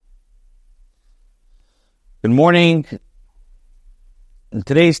Good morning. In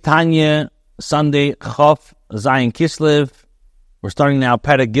today's Tanya, Sunday, Chof, Zayin Kislev. We're starting now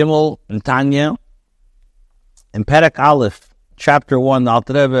Perek Gimel in Tanya. In Perek Aleph, Chapter 1, the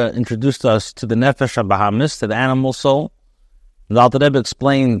Alter Rebbe introduced us to the Nefesh HaBahamis, to the animal soul. The Alter Rebbe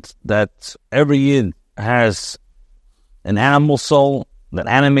explained that every Yid has an animal soul that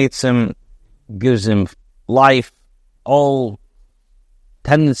animates him, gives him life. All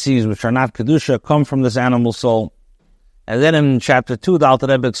tendencies which are not Kedusha come from this animal soul. And then in chapter 2, the Alter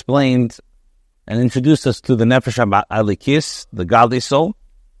Rebbe explained and introduced us to the Nefesh HaElikis, the godly soul.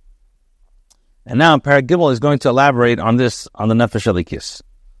 And now in Perek Gimel, he's going to elaborate on this, on the Nefesh HaElikis.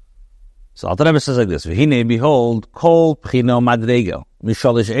 So Alter Rebbe says like this: V'hinei, behold, kol pchino madrego,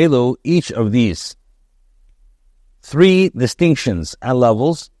 mishalish elu, each of these three distinctions and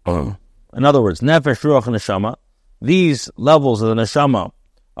levels. In other words, Nefesh, Ruach, and Neshama. These levels of the Neshama,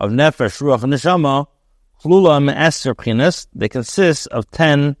 of Nefesh, Ruach, and Neshama, Chlula me'eser pchinas, they consist of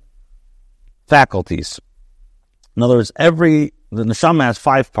 10 faculties. In other words, the Neshama has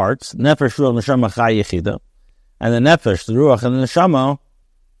 5 parts: Nefesh, Ruach, Neshama, Chai, Yechida. And the Nefesh, the Ruach, and the Neshama,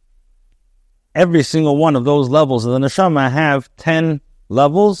 every single one of those levels of the Neshama have 10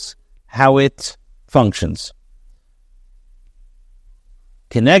 levels, how it functions.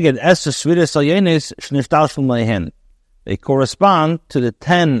 Keneged eser sviras alyenis shnishtalshlu meihen. They correspond to the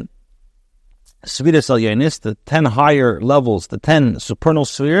 10 sviras alyenis, the 10 higher levels, the 10 supernal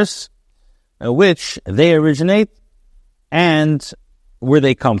spheres, which they originate and where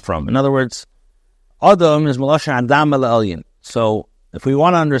they come from. In other words, Adam is Malashon Adam el Elyon. So if we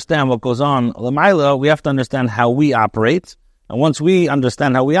want to understand what goes on Lamaila, we have to understand how we operate. And once we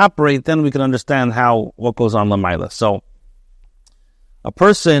understand how we operate, then we can understand what goes on Lamaila. So a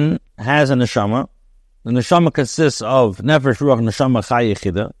person has a neshama. The neshama consists of Nefesh, Ruach, Neshama, Chai,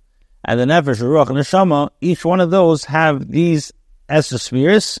 Yechida. And the Nefesh, Ruach, and Neshama, each one of those have these Eser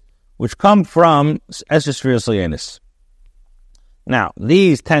spheres, which come from Eser spheres Leyenis. Now,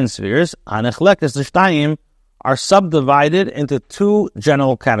 these 10 spheres, Hanechlekes L'Shtayim, are subdivided into 2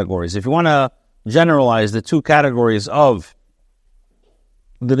 general categories. If you want to generalize the 2 categories of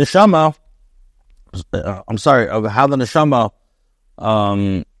the neshama, of how the neshama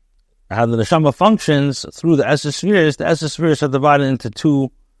functions through the Eser spheres are divided into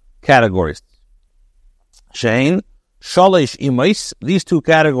 2 categories. Shein, Shalish Imais, these 2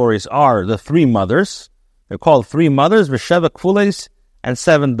 categories are the 3 mothers. They're called 3 mothers, V'sheva Kfules, and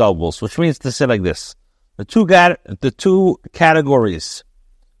 7 doubles, which means to say like this: the two categories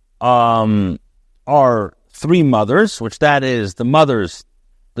are 3 mothers, which that is the mothers.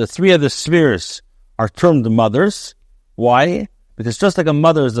 The 3 of the spheres are termed mothers. Why? Because just like a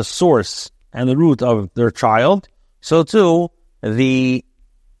mother is the source and the root of their child, so too the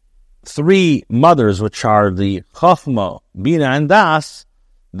 3 mothers, which are the Chachma, Bina, and Das,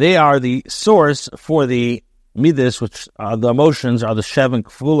 they are the source for the Midas, which are the emotions, are the Sheven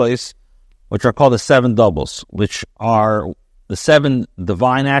Kfules, which are called the 7 doubles, which are the 7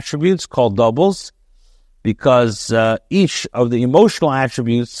 divine attributes called doubles, because each of the emotional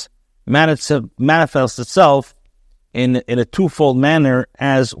attributes manifests itself in a twofold manner,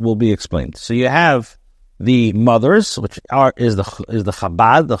 as will be explained. So you have the mothers, which is the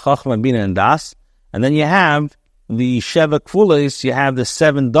Chabad, the Chachma, Bina, and Das, and then you have the Sheva Kfules, you have the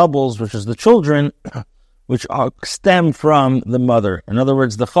 7 doubles, which is the children, which stem from the mother. In other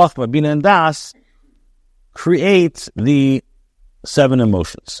words, the Chachma, Bina, and Das create the 7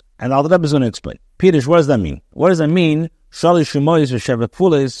 emotions. And Alter Rebbe is going to explain. Pirish, what does that mean? What does that mean? Shalish Shemois v'Sheva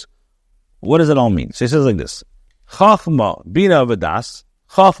Kfules. What does it all mean? So he says like this: Chachma, Bina, v'Das.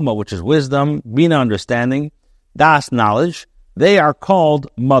 Chachma, which is wisdom, Bina, understanding, Das, knowledge. They are called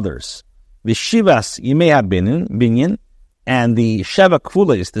mothers. V'shivas Yimei Binyan, and the Sheva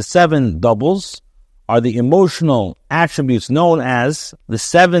Kfules, the 7 doubles, are the emotional attributes known as the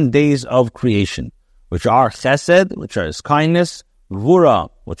 7 days of creation, which are Chesed, which is kindness, Gvura,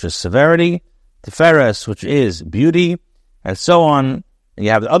 which is severity, Tiferes, which is beauty, and so on. And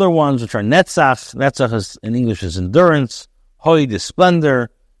you have the other ones, which are Netzach. Netzach is, in English, is endurance. Hoid is splendor.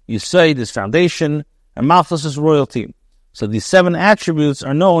 Yesod is foundation. And Malchus is royalty. So these 7 attributes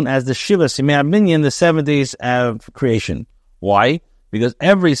are known as the Shiva Simei Binyan, the 7 days of creation. Why? Because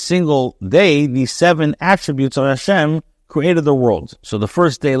every single day, these 7 attributes of Hashem created the world. So the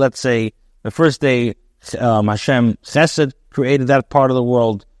first day, Hashem Chesed created that part of the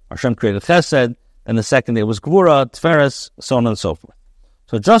world. Hashem created Chesed. And the second day was Gvura, Tiferes, so on and so forth.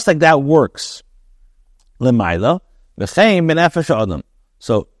 So just like that works, Lemaila, V'chein b'nefesh adam.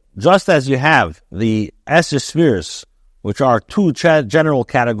 So just as you have the Eser spheres which are two general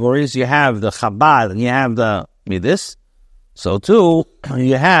categories. You have the Chabad and you have the Midas. So too,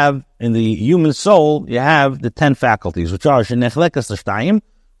 you have in the human soul, you have the 10 faculties, which are Shenechlekas L'Shtayim,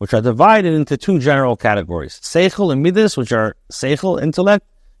 which are divided into two general categories. Seichel and Midas, which are Seichel, intellect,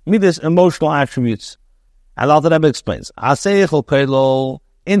 Midas, emotional attributes. And Alter Rebbe explains, Seichel Kedol,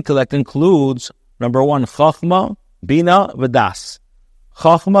 intellect includes, number one, Chachma, Bina, V'das.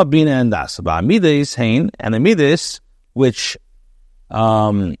 Chachma, Bina, and Das. About Midas, Hein, and the Midas, which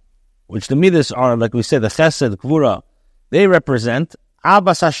the Midas are, like we said, the Chesed, Kvura, they represent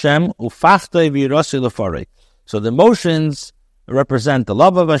Abbas Hashem, Ufachtei V'Yirasi L'Farei. So the emotions represent the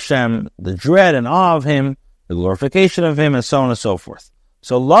love of Hashem, the dread and awe of Him, the glorification of Him, and so on and so forth.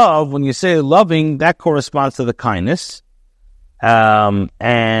 So love, when you say loving, that corresponds to the kindness. And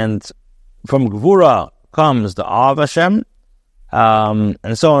from Gvura comes the awe of Hashem,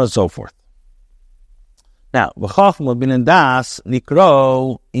 and so on and so forth. Now, V'chachma bin das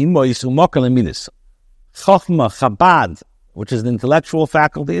nikro imo yisumokal emidas. Chachma, Chabad, which is the intellectual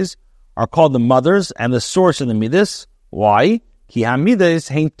faculties, are called the mothers and the source of the midas. Why? Ki ha-midas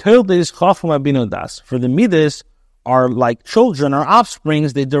hein toldes chachma bin das. For the midas are like children or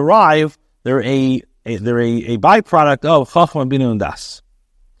offsprings. They derive. They're a byproduct of chachma bin das.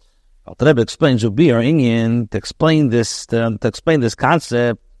 Alter Rebbe explains Ubi or Inyan to explain this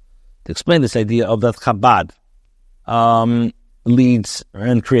concept, to explain this idea of that Chabad leads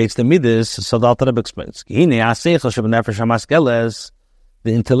and creates the midas. So the Alter Rebbe explains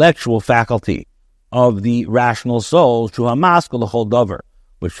the intellectual faculty of the rational soul,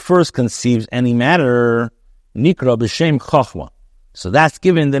 which first conceives any matter, nikra b'shem chachma. So that's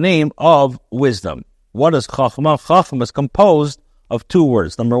given the name of wisdom. What is chachma? Chachma is composed of two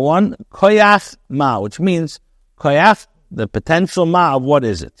words. Number one, koyach ma, which means koyach, the potential ma of what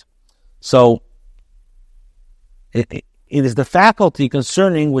is it. So it is the faculty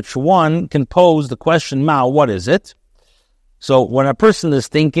concerning which one can pose the question ma, what is it? So when a person is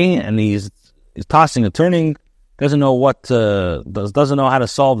thinking and he's tossing and turning, doesn't know doesn't know how to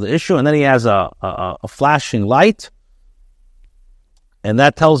solve the issue, and then he has a flashing light, and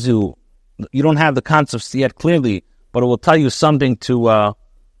that tells you don't have the concepts yet clearly, but it will tell you something to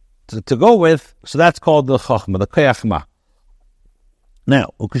go with. So that's called the chachma, the koyach ma.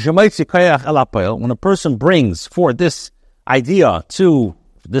 Now, when a person brings forth this idea to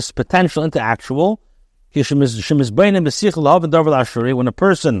this potential into actual, when a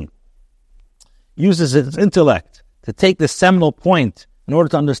person uses his intellect to take the seminal point in order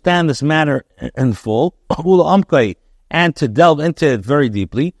to understand this matter in full, and to delve into it very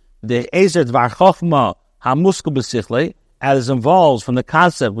deeply, as involves from the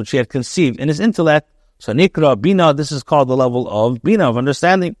concept which he had conceived in his intellect. So nikra bina, this is called the level of bina, of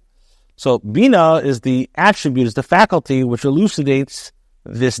understanding. So bina is the attribute, is the faculty which elucidates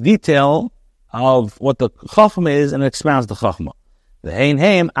this detail of what the chachma is and expounds the chachma. The hein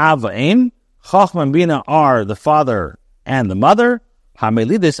heim ava aim, chachma and bina are the father and the mother.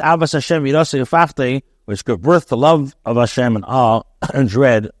 Hamelidis avas Hashem yirasei ufachtei, which give birth to love of Hashem and awe and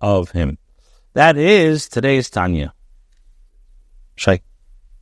dread of Him. That is today's Tanya. Shai.